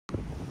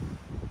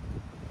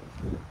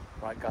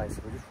Right guys,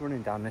 so we're just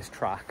running down this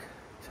track.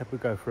 Said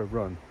we'd go for a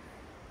run.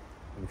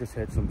 And we just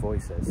heard some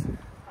voices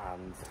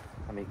and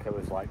Amika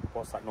was like,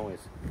 what's that noise?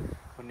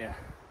 Wasn't you?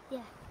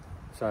 Yeah.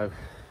 So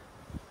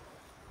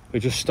we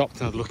just stopped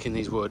and had a look in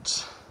these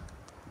woods.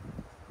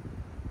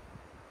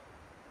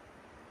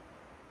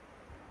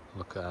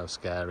 Look at how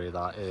scary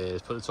that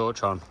is. Put the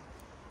torch on.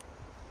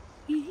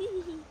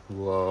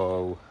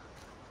 Whoa.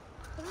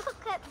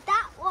 Look at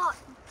that one.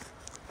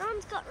 That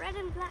one's got red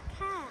and black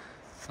hair.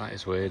 That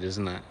is weird,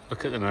 isn't it?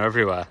 Look at them, they're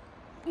everywhere.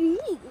 Eek.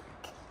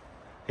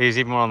 Here's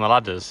even one on the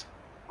ladders.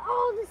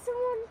 Oh, there's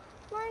someone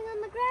lying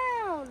on the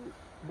ground.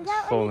 It's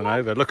falling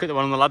over. Look at the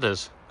one on the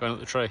ladders going up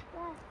the tree.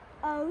 Yeah.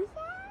 Oh yeah,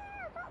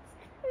 that's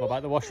creepy. What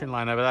about the washing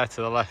line over there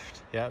to the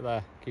left? Yeah,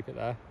 there. Keep it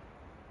there.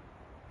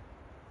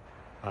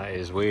 That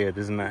is weird,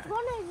 isn't it? There's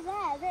one over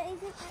there that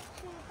isn't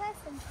actually a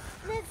person.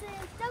 There's a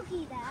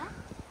doggy there. I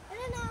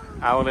don't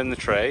know. Owl in the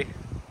tree.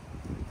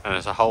 And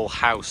there's a whole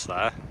house there.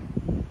 A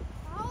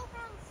whole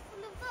house full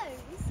of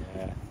those?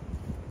 Yeah.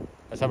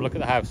 Let's have a look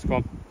at the house. Come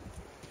on.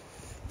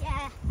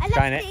 Yeah. I love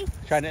Shine these. it.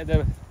 Shine it at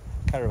the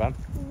caravan.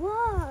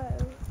 Whoa.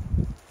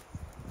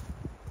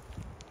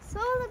 It's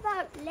all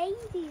about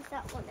ladies,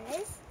 that one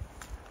is.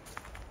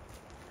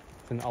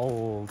 It's an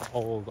old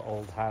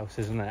house,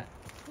 isn't it?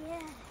 Yeah.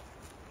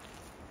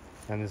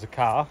 And there's a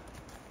car.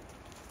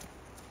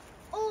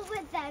 All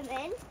with them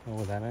in.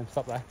 Oh, there, man.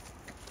 Stop there.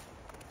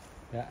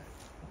 Yeah.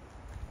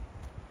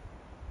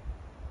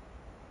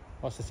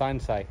 What's the sign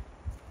say?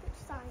 Which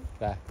sign?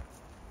 There.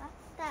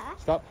 There.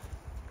 Stop.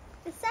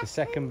 The The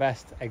second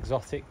best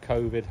exotic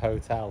COVID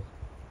hotel.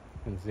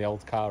 And there's the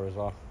old car as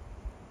well.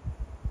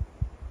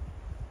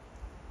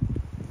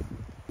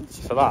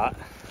 So that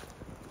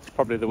is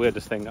probably the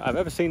weirdest thing I've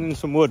ever seen in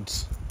some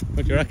woods.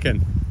 What do you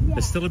reckon? Yeah.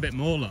 There's still a bit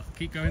more, look.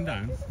 Keep going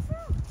down.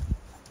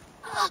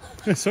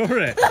 I saw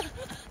it.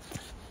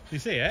 You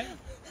see it?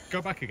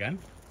 Go back again.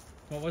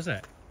 What was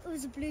it? It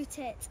was a blue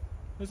tit.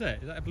 Was it?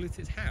 Is that a blue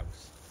tit's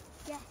house?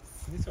 Yes.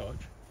 Can you touch?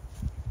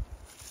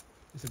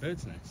 It's a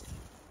bird's nest.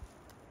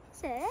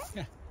 Is it?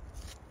 Yeah.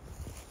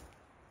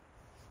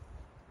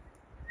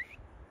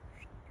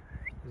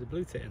 There's a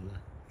blue tit in there.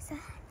 Is that?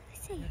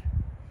 Let me see.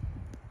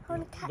 I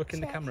want to catch Look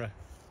in the it. camera.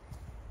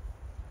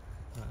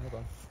 Right, hold on.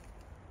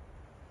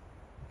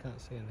 You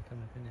can't see in the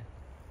camera, can you?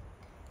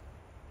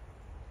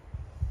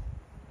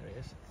 There he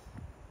is.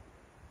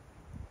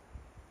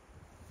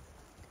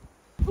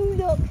 Oh,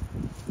 look.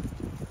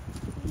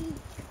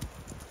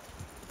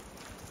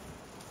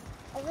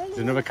 There's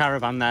another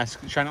caravan there.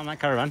 Shine on that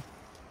caravan.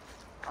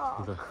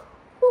 Oh. Look.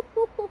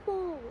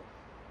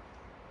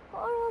 What are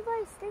all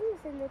those things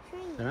in the tree?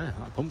 I know,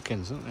 like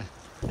pumpkins, aren't they?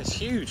 It's a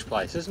huge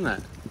place, isn't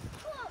it?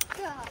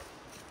 Look.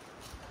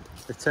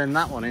 They've turned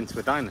that one into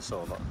a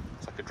dinosaur, look.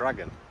 It's like a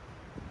dragon.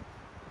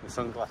 With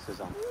sunglasses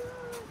on.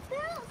 They're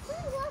not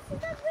sunglasses,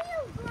 they're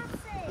real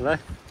glasses. Are they?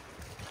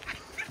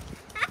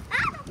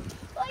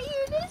 What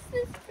even is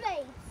this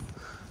place?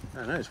 I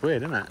know, it's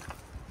weird, isn't it?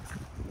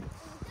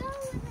 Go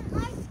with an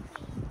ice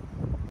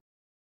cream.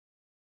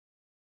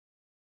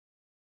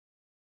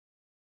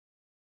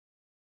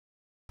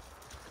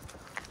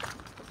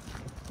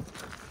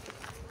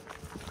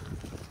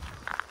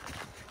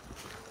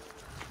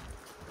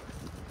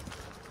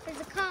 There's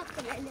a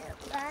carpet in it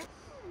up there.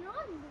 No,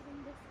 I'm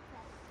living this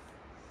place.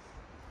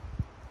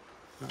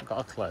 Not got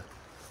a clue.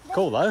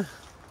 Cool though.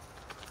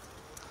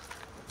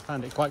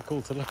 Found it quite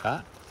cool to look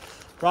at.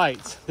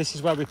 Right, this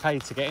is where we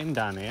paid to get in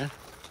down here.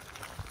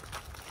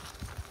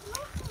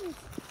 Look,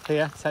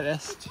 Here, take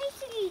this. they're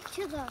chasing each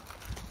other.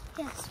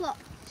 Yeah, swap.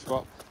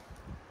 Swap.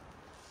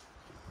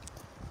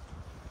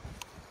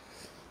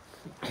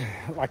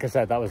 Like I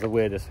said, that was the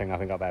weirdest thing I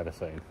think I've ever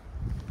seen.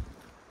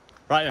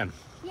 Right then,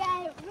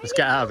 Yeah, it really let's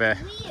get out of here.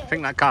 weird. I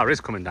think that car is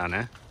coming down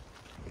here.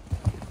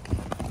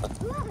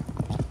 Look,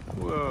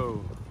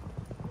 Whoa.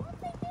 what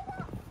did they do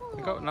that for?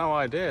 I've got no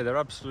idea. They're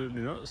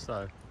absolutely nuts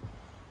though.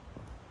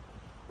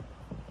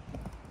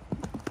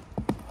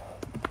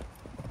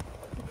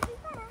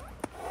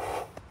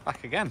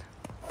 Back again.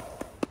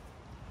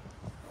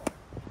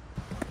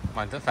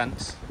 Mind the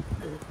fence.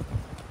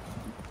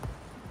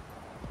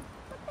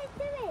 What are they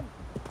doing?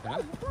 Yeah.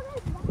 Oh, what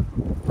is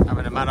that?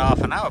 Having a mad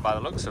half an hour by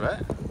the looks of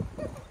it.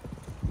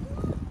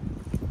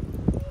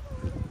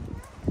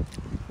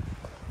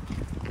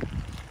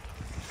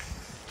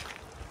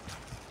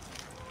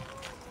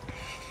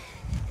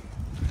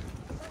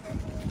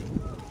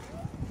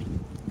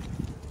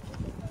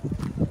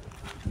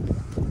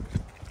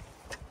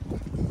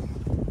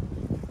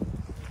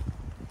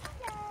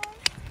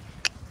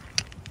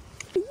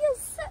 You're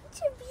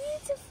such a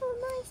beautiful,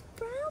 nice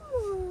brown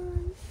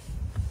one.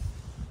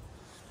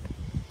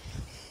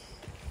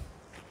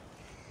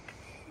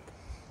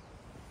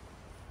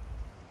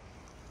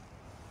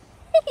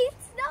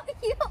 It's not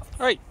your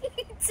Right,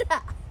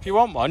 scooter. if you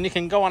want one, you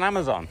can go on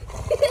Amazon.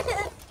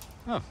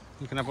 Oh,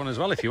 you can have one as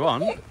well if you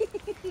want.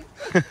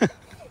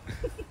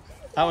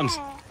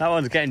 That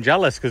one's getting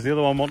jealous because the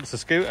other one wants a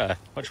scooter.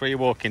 Watch where you're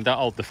walking. Don't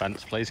hold the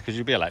fence, please, because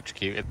you'll be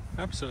electrocuted.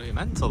 Absolutely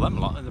mental, them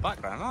lot in the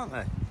background, aren't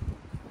they?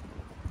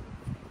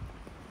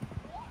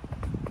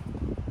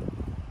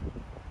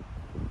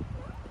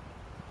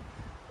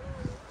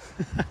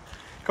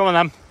 Come on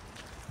then.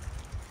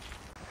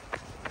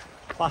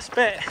 Last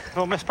bit,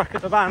 almost back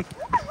at the van.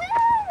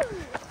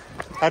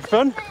 Had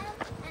fun?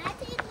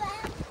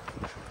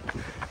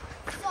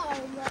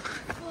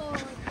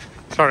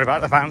 Sorry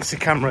about the bouncy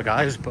camera,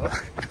 guys, but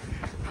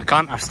I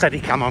can't have steady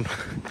cam on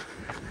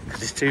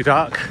because it's too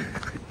dark.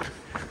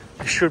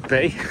 It should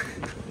be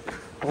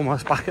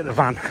almost back at the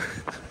van.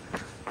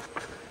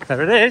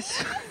 There it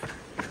is.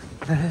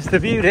 There's the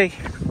beauty.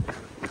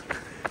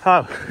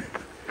 Oh,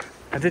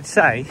 I did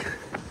say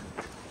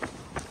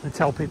to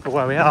tell people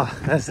where we are.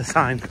 There's the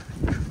sign.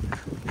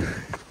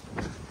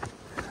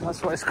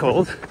 That's what it's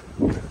called.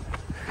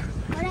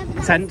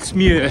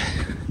 Tentsmuir.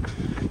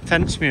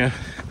 Tentsmuir.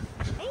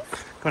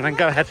 Go on then,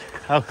 go ahead.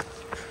 Oh.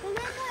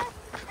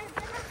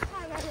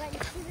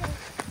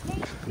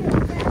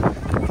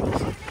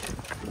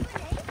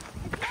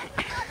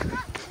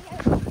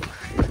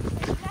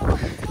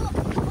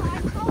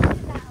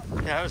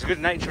 Yeah, it was a good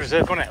nature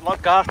reserve, wasn't it?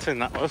 Rosehearty,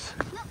 that was.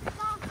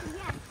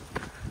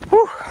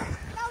 Whew.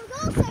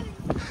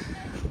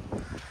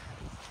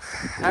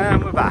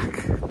 And we're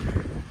back.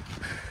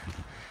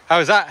 How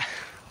was that?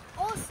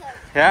 Awesome.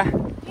 Yeah?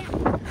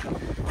 Yeah.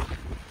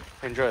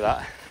 Enjoy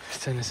that.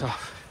 Let's turn this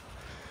off.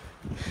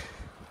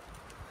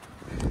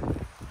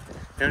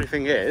 The only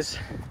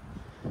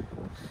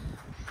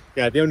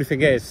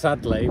thing is,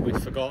 sadly, we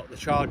forgot the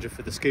charger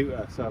for the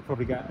scooter, so I'll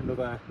probably get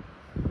another.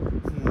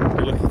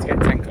 Be lucky to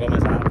get 10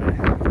 kilometres out of it.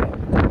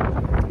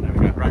 There we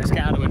go. Right, let's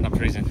get out of the wind, I'm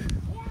freezing.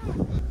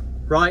 Yeah.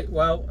 Right,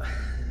 well,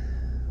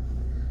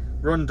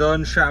 run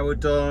done, shower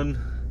done,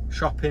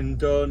 shopping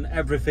done,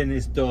 everything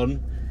is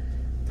done.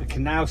 We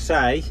can now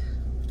say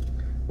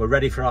we're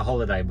ready for our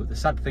holiday, but the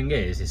sad thing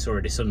is it's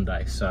already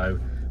Sunday, so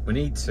we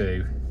need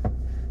to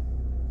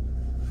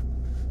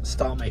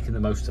start making the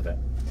most of it.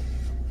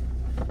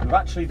 We've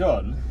actually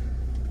done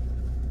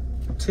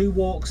 2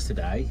 walks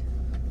today,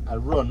 a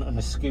run and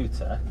a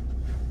scooter,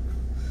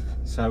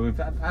 so we've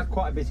had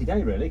quite a busy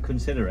day really,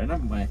 considering,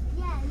 haven't we?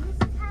 Yeah, and this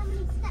is how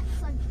many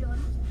steps I've done.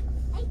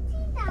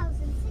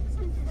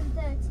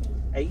 18,630.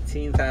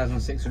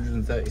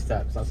 18,630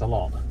 steps, that's a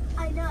lot.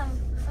 I know,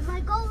 and my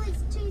goal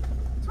is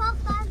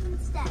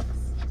 12,000 steps.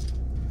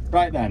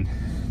 Right then,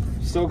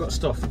 still got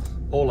stuff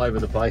all over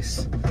the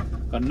place.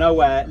 Got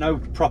nowhere, no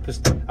proper.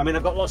 I mean,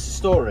 I've got lots of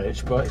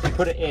storage, but if you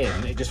put it in,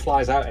 it just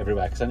flies out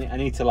everywhere. Because I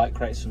need to like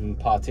create some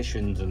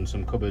partitions and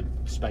some cupboard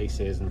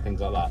spaces and things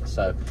like that.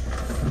 So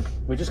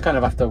we just kind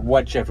of have to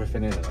wedge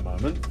everything in at the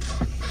moment.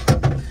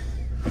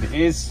 But it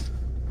is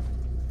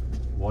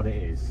what it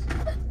is,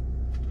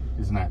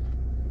 isn't it?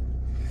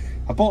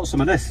 I bought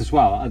some of this as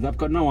well. I've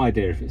got no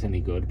idea if it's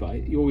any good,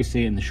 but you always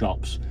see it in the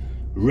shops.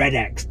 Red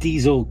X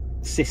diesel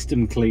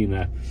system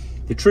cleaner.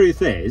 The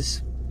truth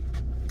is,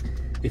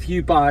 if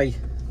you buy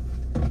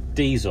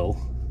diesel,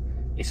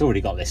 it's already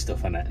got this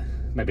stuff in it.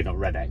 Maybe not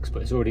Red X,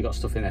 but it's already got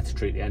stuff in there to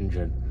treat the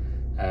engine.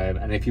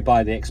 And if you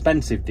buy the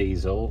expensive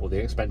diesel or the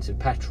expensive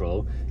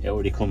petrol, it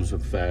already comes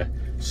with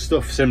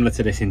stuff similar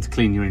to this in to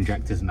clean your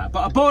injectors and that.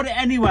 But I bought it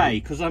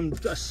anyway because I'm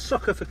a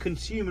sucker for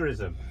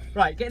consumerism.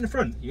 Right, get in the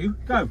front, you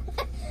go.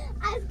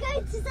 I was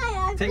going to say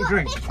I've Take a got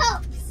drink.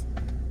 hiccups.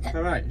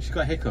 All right, she's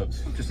got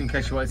hiccups, just in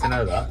case you wanted to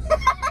know that.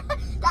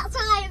 That's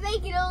why I'm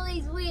making all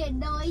these weird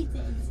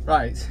noises.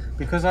 Right,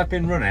 because I've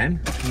been running,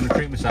 I'm going to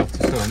treat myself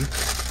to some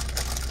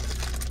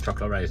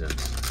chocolate raisins.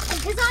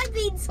 Because I've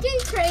been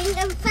scootering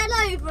and fell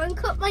over and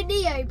cut my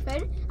knee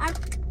open, and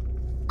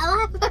I'll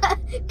have a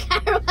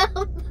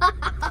caramel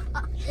bar.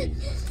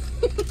 Jesus.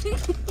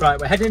 Right,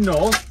 we're heading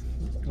north.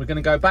 We're going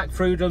to go back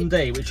through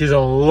Dundee, which is a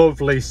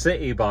lovely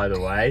city, by the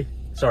way.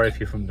 Sorry if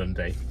you're from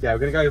Dundee. Yeah, we're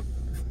going to go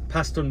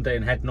past Dundee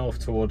and head north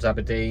towards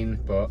Aberdeen,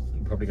 but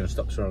we're probably going to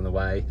stop somewhere on the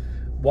way.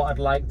 What I'd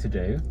like to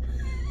do,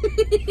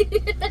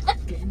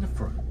 get in the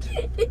front,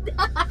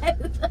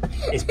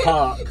 is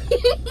park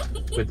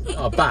with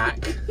our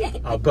back,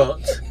 our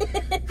butt,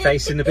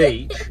 facing the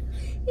beach,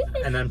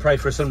 and then pray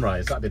for a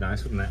sunrise. That'd be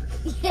nice, wouldn't it?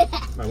 Yeah.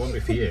 Well, it won't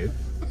be for you.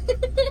 It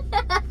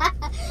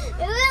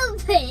will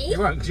be. You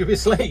won't, because you'll be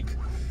asleep.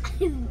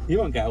 You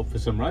won't get up for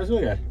sunrise,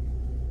 will you?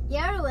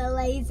 You're a little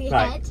lazy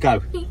Right, head.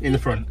 go. In the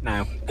front,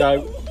 now.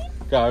 Go.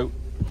 Go.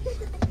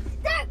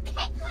 Don't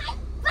kick my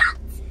butt!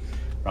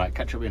 Right,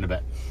 catch up with you in a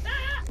bit.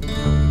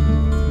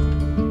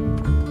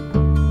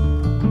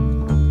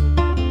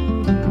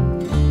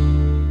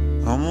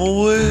 I'm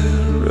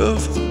aware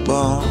of the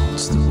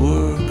bonds that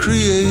were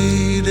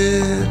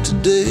created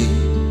today.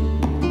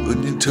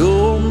 When you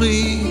told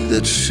me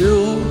that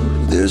sure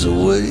there's a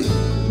way,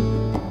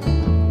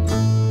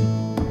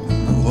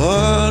 and the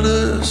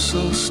water's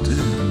so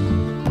still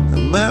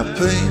and my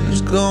pain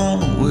has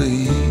gone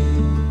away.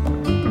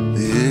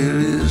 The air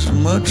is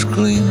much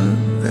cleaner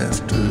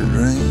after it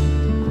rains.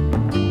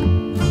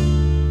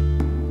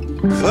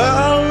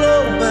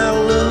 Follow my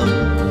love,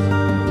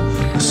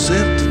 the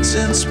scent that's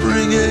in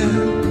spring air.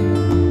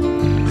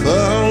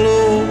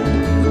 Follow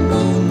the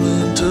moon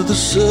into the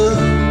sun.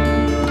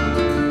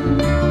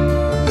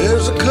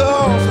 There's a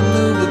call for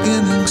new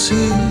beginnings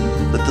here.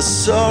 Let the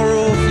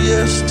sorrow of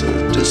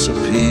yester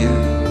disappear.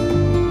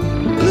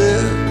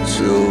 Let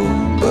your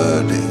body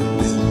but ain't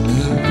been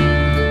new.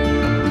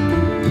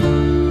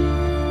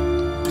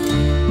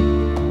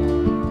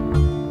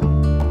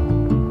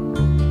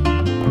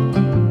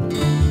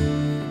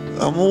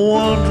 I'm a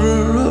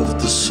wanderer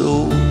of the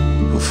soul.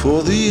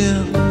 Before the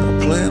end, I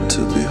plan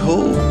to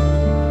behold,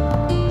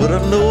 but I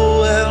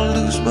know I'll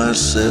lose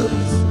myself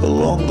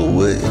along the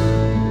way.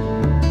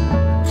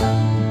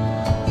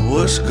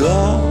 What's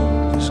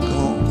gone is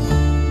gone.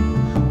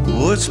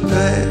 What's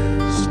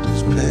past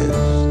is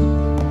past.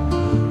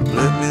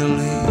 Let me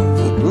leave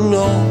what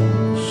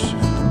belongs in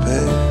the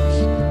past.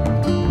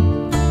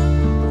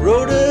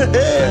 Road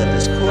ahead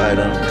is quite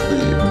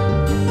unclear.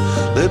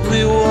 Let me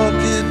walk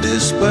it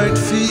despite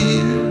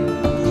fear.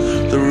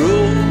 The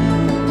road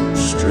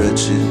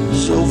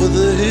stretches over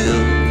the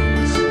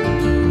hills,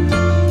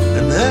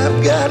 and I've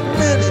got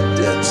many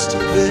debts to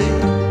pay.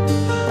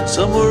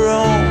 Some are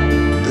on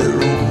their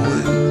own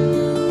way.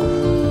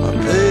 My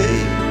pay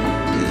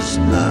is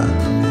not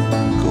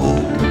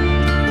gold.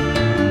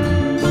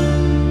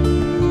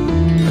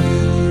 You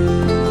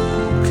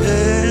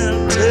can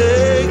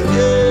take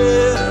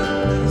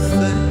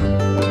anything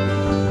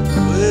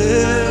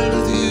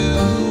with you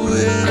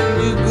when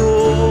you go.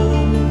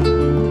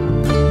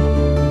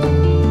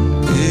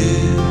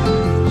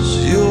 Is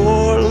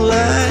your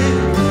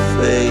life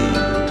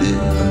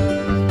fading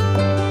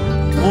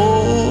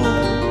more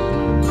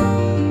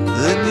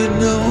than you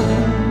know?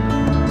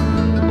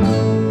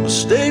 My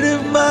state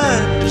of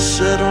mind is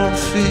set on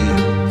fear.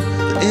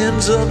 The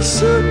end's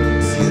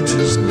uncertain,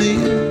 future's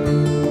near.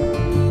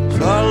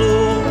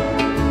 Follow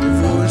the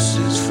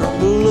voices from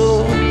below.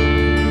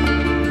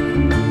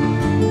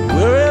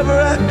 Wherever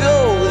I go,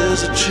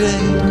 there's a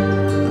chain,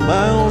 and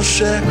my own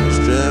shackles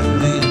drive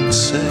me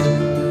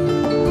insane.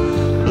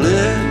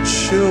 Let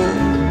your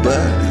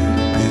body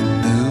be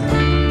new.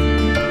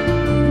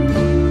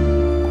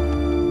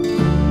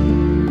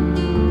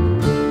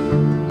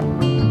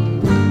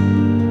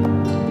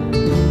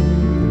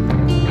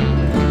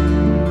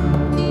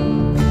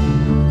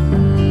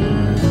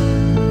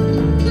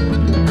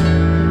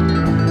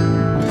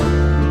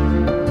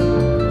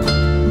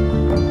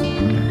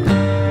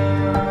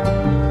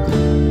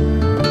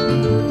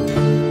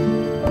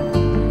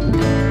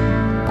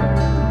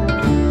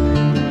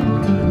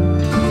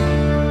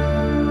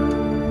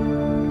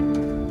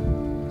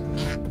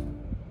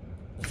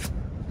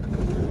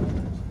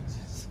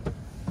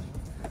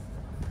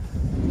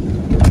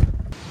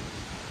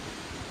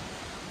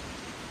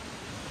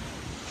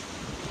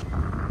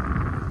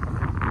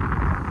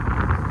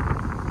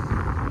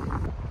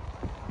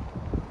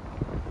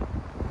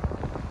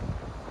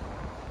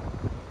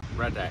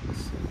 Red X in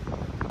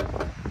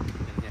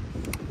here.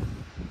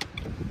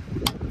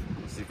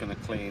 This is going to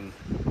clean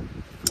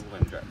fuel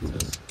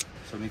injectors.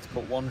 So we need to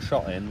put one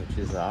shot in, which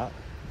is that.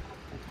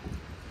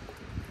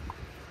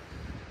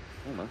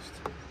 Almost.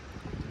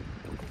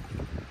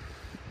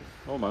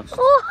 Almost.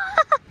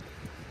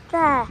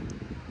 There.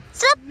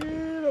 Stop.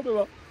 There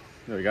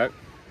we go.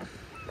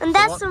 And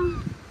there's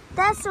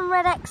some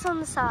red X on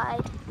the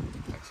side.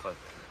 Excellent.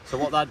 So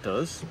what that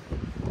does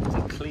is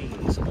it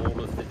cleans all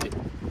of the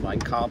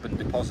carbon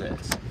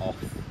deposits off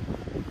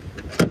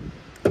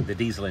the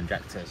diesel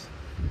injectors.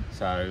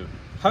 So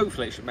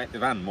hopefully it should make the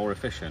van more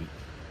efficient,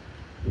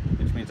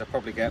 which means I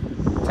probably get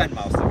 10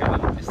 miles to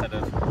gallon instead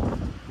of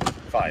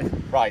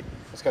 5. Right,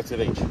 let's go to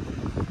the beach.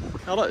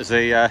 Oh look,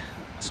 there's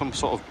some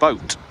sort of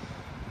boat.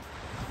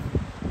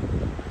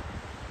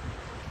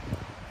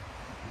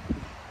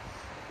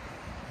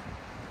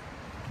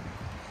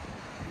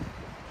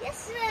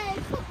 Yesterday I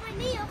put my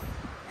knee off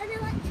an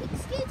electric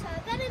scooter. I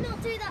better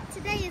not do that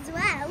today as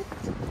well.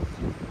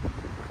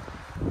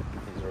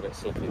 These are a bit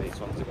silky, these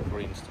ones, they've got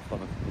green stuff on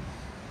them.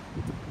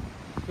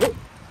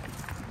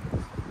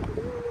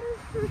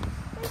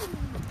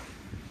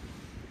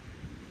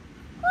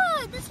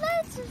 Whoa, there's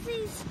loads of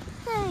these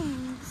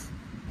things.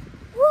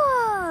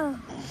 Whoa!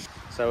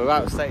 So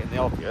without stating the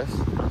obvious,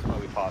 that's where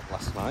we parked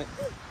last night.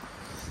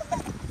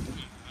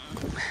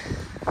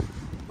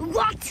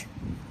 What?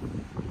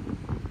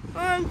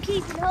 I'm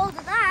keeping hold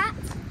of that.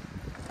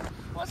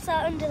 What's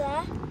that under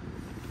there?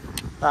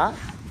 That?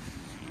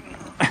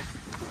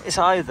 It's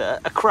either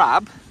a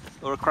crab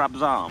or a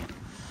crab's arm.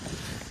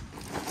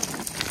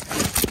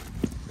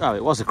 Oh,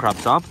 it was a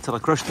crab's arm until I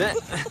crushed it.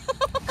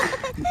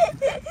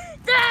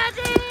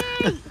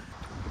 Daddy!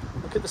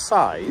 Look at the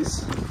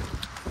size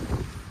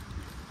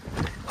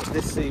of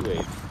this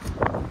seaweed.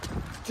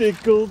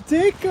 Tickle,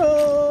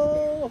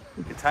 tickle!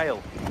 Look at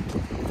tail.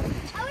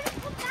 I want to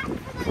come back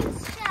for those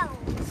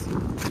shells.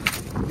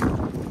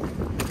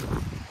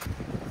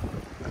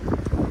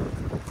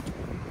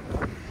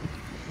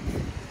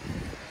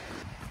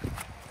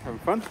 Having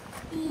fun?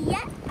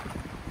 Yep.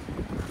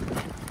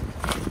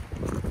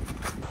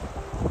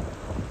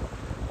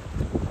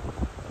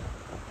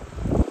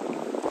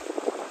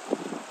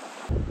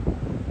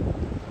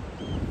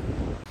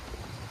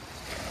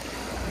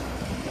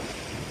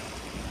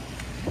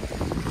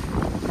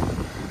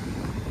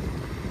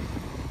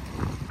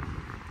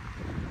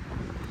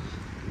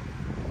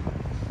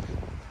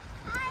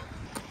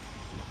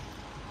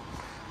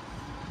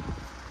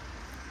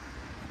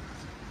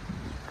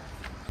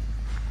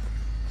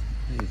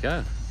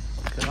 go.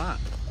 Look at that.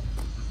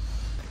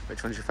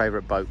 Which one's your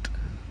favourite boat?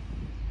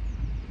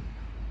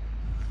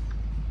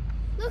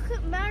 Look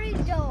at Mary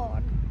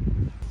Dawn.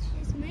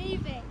 It's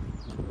moving.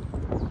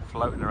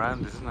 Floating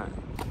around, isn't it?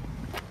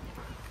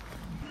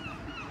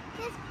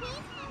 There's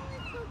peaceful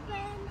little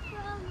burn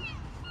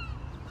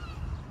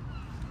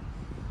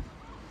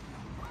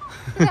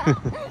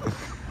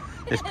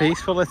from... This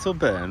peaceful little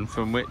burn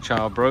from which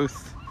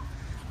Arbroath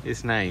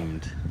is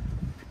named.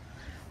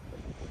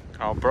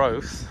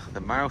 Arbroath,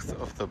 the mouth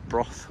of the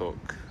broth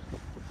hook.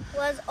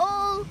 Was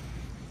all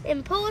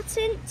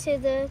important to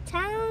the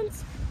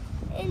town's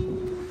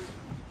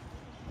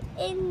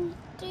industrial...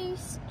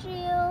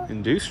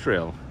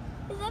 Industrial?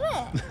 Is that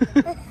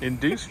it?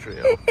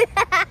 Industrial. Is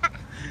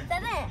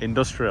that it?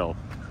 Industrial.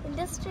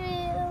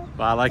 Industrial.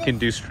 Well, I like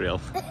industrial.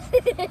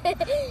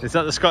 Is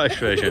that the Scottish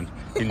version?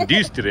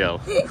 Industrial.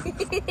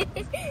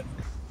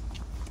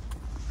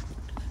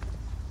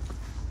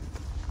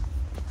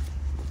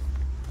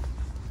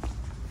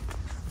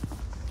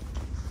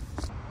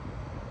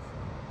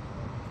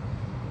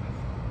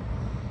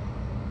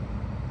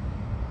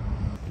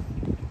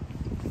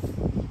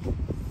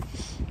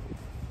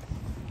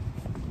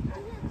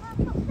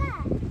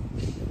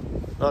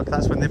 Look,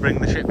 that's when they bring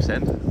the ships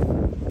in.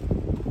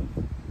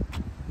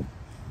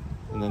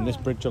 And then this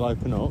bridge will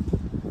open up,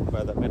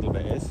 where that middle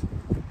bit is.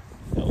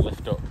 It'll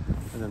lift up,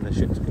 and then the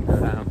ships can go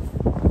down.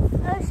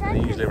 Oh, They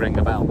usually ring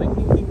a bell. Ding,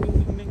 ding, ding, ding,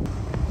 ding, ding.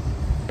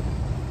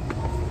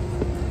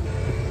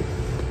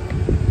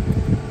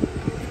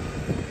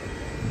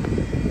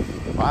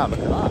 Wow, look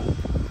at that.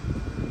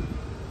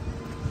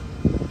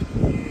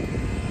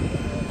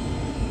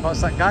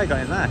 What's that guy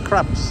got in there?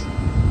 Crabs.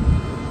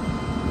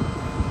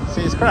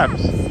 See his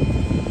crabs?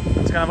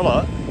 Let's go have a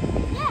look.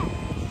 Yeah.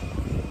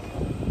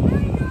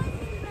 Very nice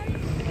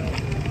and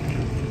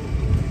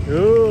very...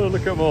 Oh,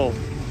 look at them all.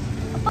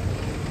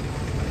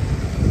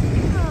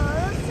 Oh,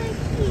 that's so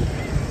cute.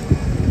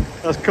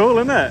 That's cool,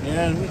 isn't it?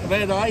 Yeah, and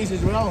red eyes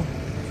as well.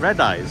 Red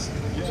eyes.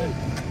 Yeah.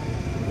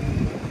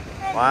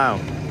 Wow.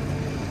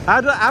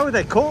 How are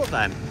they caught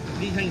then?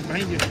 He hangs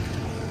behind you.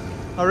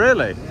 Oh,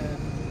 really? I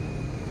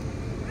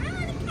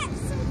want to catch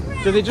some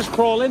crabs. Do they just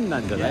crawl in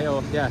then, do they?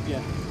 Or, yeah.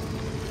 Yeah.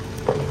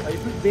 You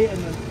put bait in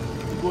and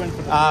you go in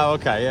for the Oh,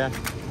 okay, yeah.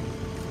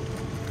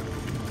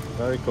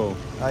 Very cool.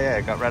 Oh,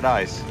 yeah, got red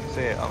eyes.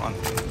 See it, that one.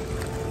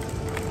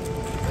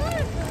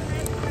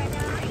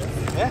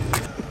 Yeah.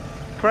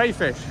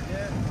 Crayfish.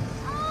 Yeah.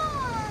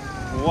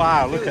 Oh.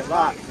 Wow, look at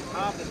that.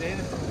 Half the day.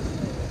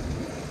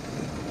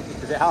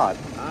 Is it hard?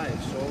 Aye,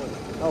 it's solid.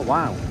 Oh,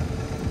 wow.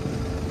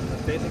 The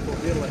technical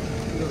gear, like,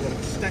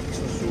 the sticks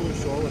are so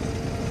solid.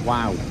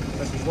 Wow.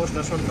 This was lost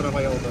this one for a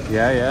while, but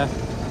Yeah, yeah.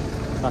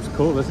 That's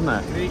cool, isn't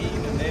it? great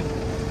eating and then.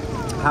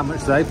 How much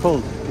do they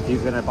pull if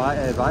you're going to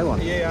buy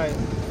one? Yeah, aye.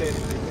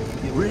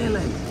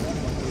 Really?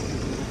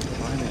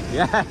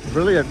 Yeah,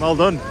 brilliant. Well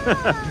done.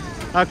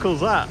 How cool's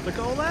that? Look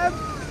at all them.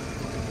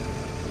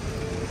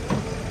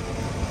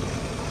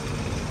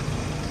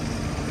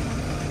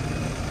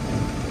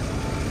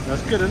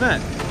 That's good, isn't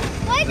it?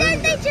 Why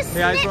don't they just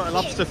Yeah, I slip brought a you?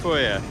 lobster for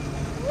you.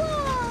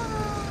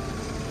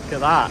 Whoa. Look at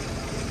that.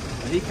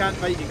 And he can't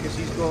bite you because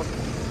he's got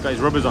Got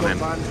his rubbers on him.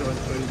 bands on.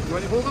 So you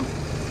want to hold him?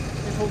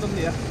 Just hold him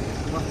there.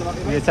 Lift him up a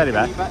bit. Need a teddy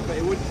bear? A wee bit, but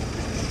he won't.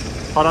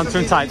 Hold on to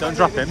him tight, don't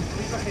drop him.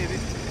 He's a bit heavy.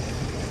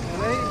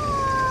 Alright.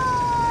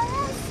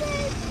 Oh,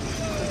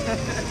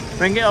 that's so cute.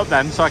 Bring it up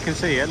then so I can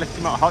see it. Lift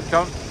him up.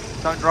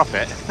 Don't drop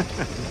it.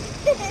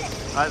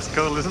 That's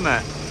cool, isn't it?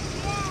 Yeah.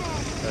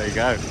 There you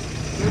go.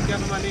 Don't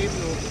give him a name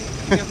though.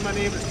 Give him a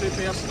name, it's too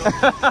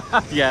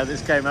personal. Yeah,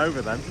 this came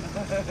over then.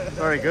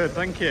 Very good,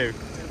 thank you. You're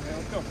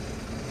welcome.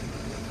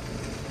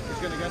 He's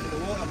going to get into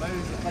the water now.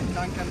 There's a big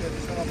tank in there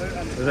to swim about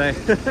in. Are they?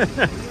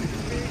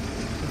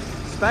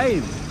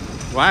 Spain.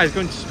 Wow, he's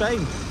going to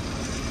Spain.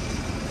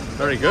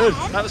 Very good.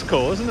 That was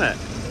cool, wasn't it?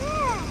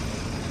 Yeah.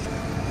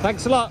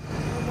 Thanks a lot.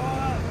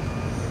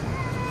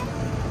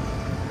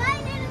 Bye,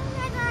 little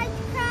red-eyed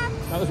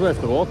crabs. That was worth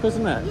the walk,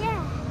 wasn't it? Yeah.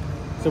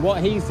 So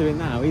what he's doing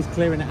now, he's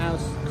clearing it out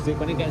because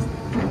when it gets,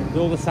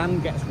 all the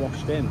sand gets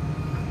washed in.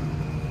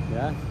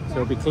 Yeah. So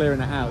he'll be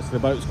clearing it out so the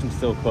boats can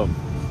still come.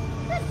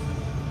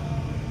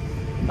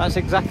 That's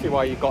exactly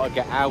why you've got to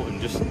get out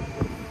and just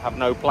have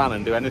no plan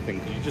and do anything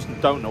because you just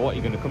don't know what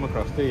you're going to come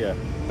across, do you?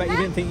 Bet you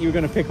didn't think you were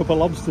going to pick up a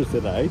lobster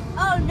today.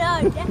 Oh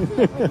no,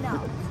 definitely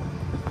not.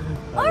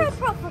 Or a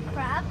proper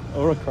crab.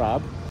 Or a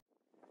crab.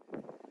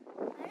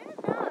 I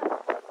don't know.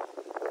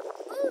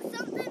 Ooh,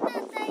 something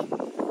that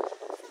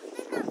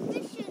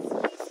fishes used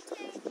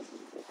to.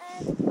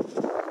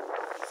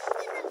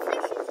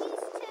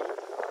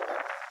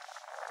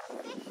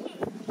 Fishing.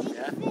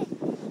 Yeah.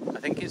 I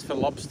think it's for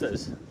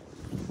lobsters.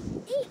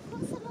 Eat,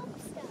 what's a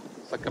lobster?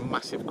 It's like a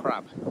massive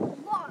crab.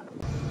 What?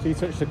 So you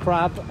touched a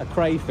crab, a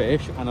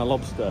crayfish and a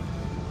lobster.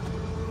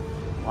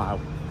 Wow.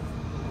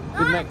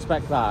 Didn't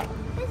expect that.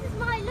 This is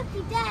my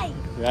lucky day.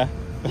 Yeah?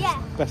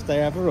 Yeah. Best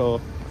day ever or?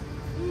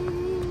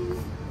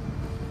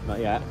 Not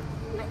yet.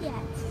 Not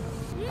yet.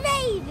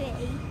 Maybe.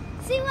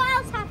 See what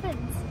else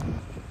happens.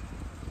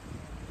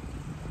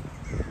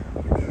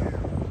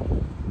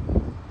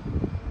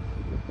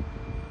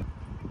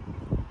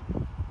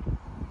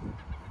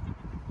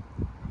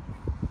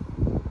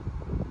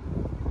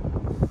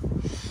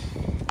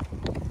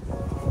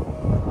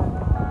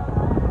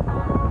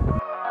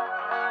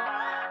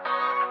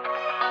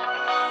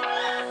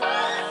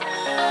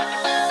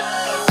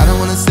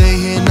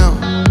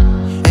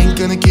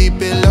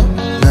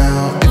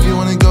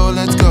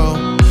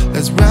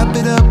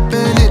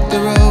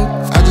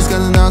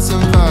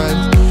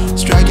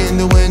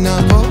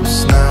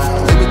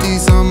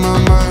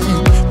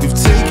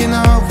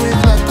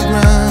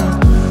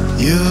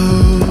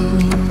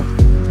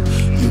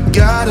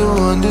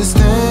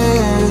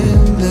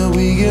 understand that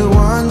we get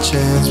one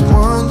chance,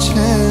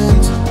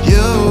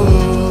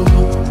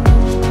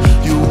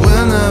 you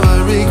will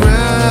never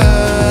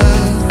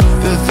regret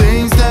the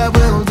things that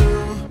we'll do.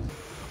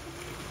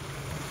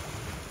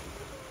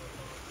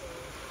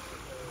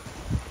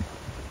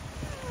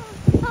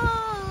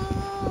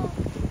 Oh,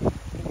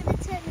 I'm gonna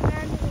turn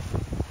around.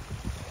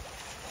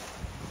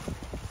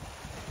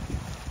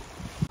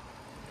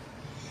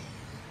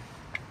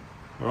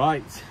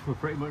 Right, we're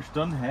pretty much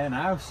done here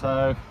now,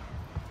 so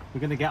we're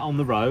going to get on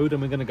the road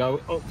and we're going to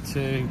go up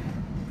to...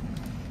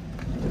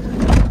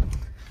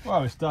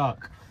 Wow, it's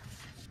dark.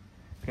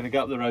 We're going to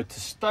go up the road to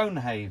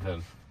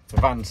Stonehaven.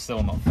 The van's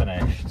still not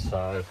finished,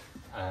 so...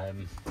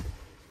 do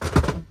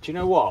you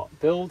know what?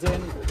 Building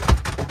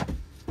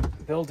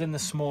the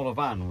smaller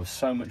van was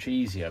so much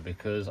easier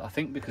because I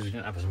think because we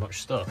didn't have as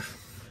much stuff.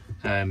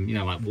 You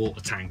know, like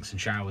water tanks and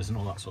showers and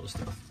all that sort of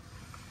stuff.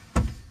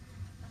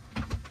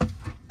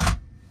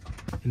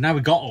 And now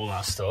we've got all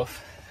that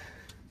stuff,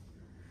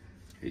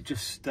 it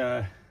just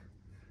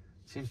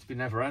seems to be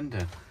never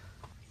ending.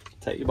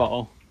 Take your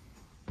bottle.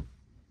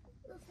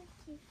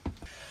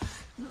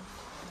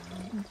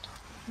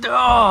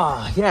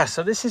 Oh, yeah,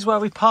 so this is where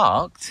we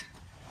parked.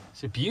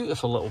 It's a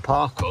beautiful little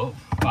park up.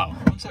 Well, I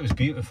wouldn't say it was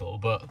beautiful,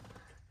 but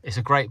it's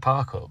a great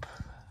park up.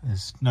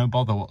 There's no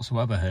bother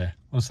whatsoever here,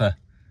 was there?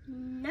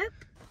 Nope.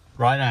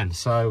 Right then,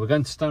 so we're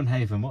going to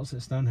Stonehaven. What's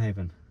at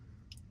Stonehaven?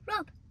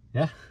 Rob.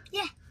 Yeah?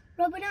 Yeah,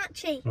 Rob and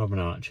Archie. Rob and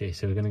Archie.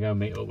 So we're going to go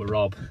meet up with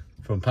Rob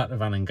from Pack the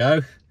Van and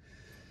Go.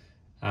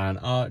 And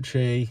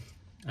Archie,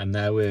 and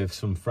they're with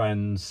some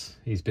friends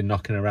he's been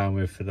knocking around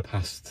with for the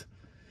past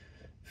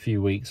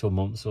few weeks or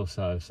months or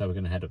so. So we're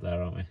going to head up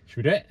there, aren't we? Should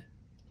we do it?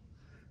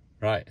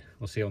 Right,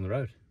 we'll see you on the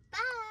road.